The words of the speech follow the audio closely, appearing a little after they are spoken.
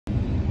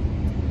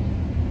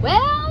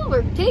Well,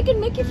 we're taking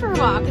Mickey for a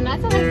walk, and I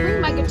thought I'd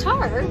bring my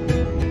guitar.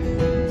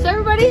 So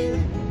everybody,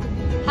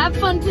 have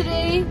fun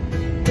today.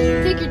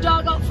 Take your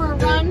dog out for a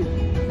run.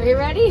 Are you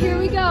ready? Here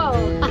we go.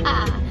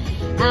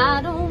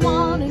 I don't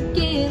want to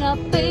get up,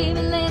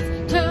 baby,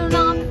 let's turn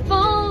off the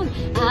phone.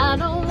 I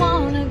don't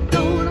want to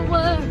go to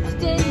work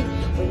today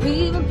or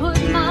even put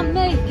my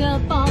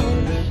makeup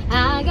on.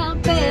 I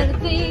got better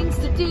things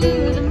to do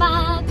than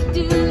my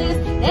to-do list.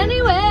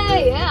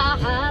 Anyway, I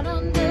hide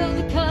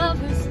under the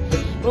covers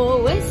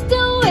or waste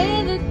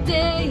away the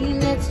day.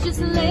 Let's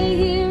just lay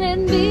here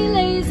and be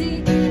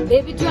lazy.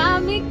 Baby,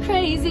 drive me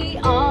crazy.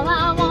 All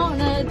I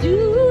wanna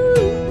do.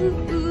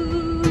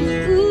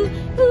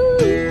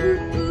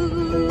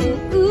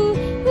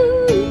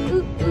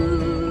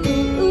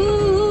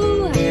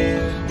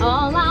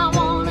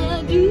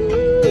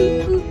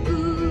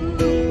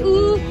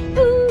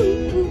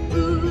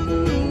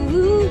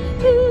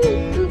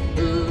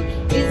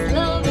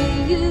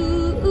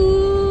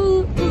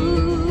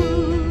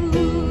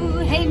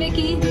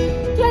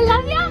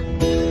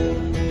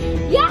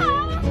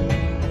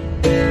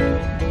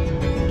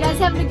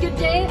 Having a good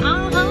day, I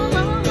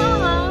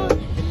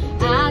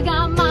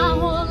got my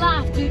whole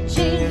life to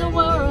change the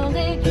world.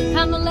 They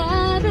climb the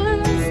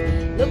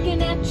ladders.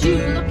 Looking at you,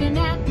 looking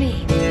at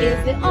me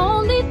is the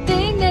only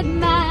thing that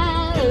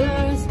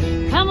matters.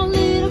 Come a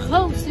little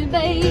closer,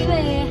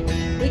 baby.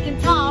 We can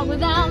talk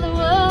without the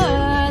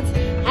words.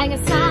 Hang a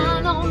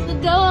sign on the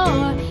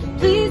door.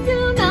 Please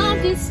do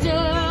not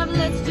disturb.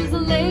 Let's just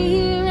lay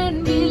here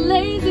and be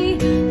lazy.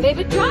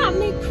 Baby, drive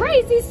me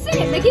crazy.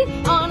 Sing it, Mickey.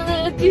 On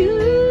the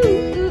view.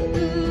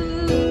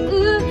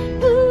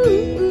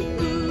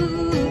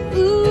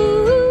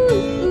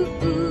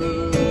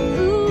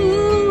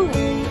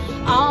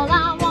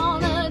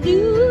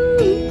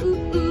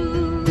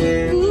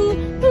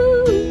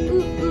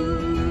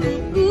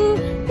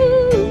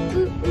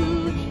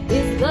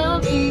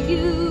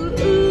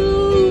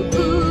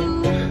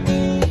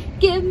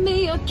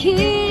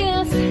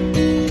 Kiss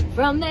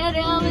from that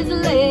Elvis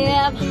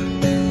lip.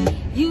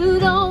 You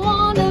don't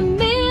wanna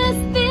miss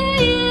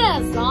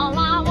this. All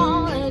I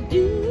wanna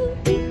do.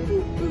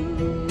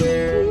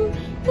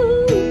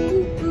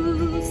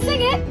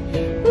 Sing it.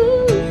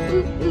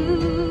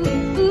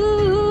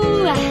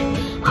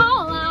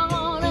 All I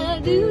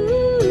wanna do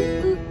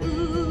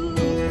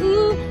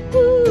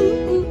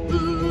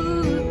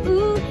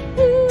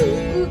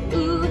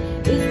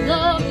is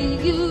love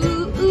you.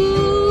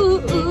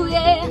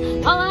 Yeah.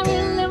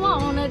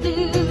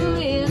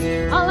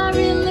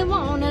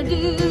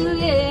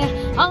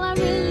 All I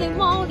really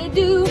wanna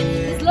do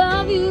is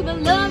love you, but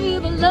love you,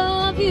 but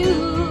love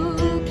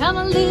you. Come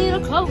a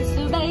little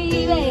closer,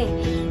 baby.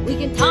 We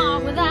can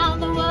talk without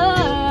the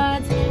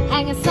words.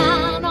 Hang a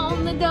sign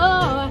on the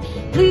door.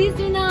 Please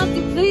do not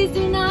do, please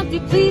do not do,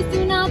 please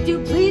do not do,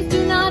 please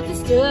do not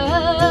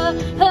disturb.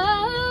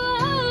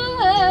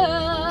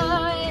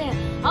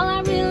 All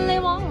I really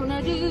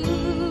wanna do.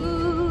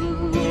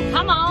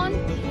 Come on.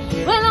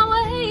 When I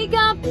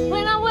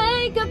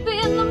wake up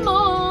in the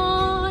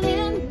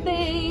morning,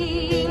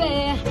 baby,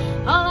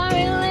 all I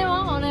really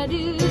wanna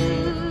do.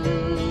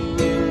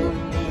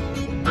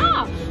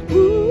 Ah,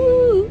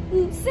 ooh,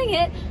 sing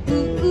it.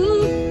 Ooh, ooh.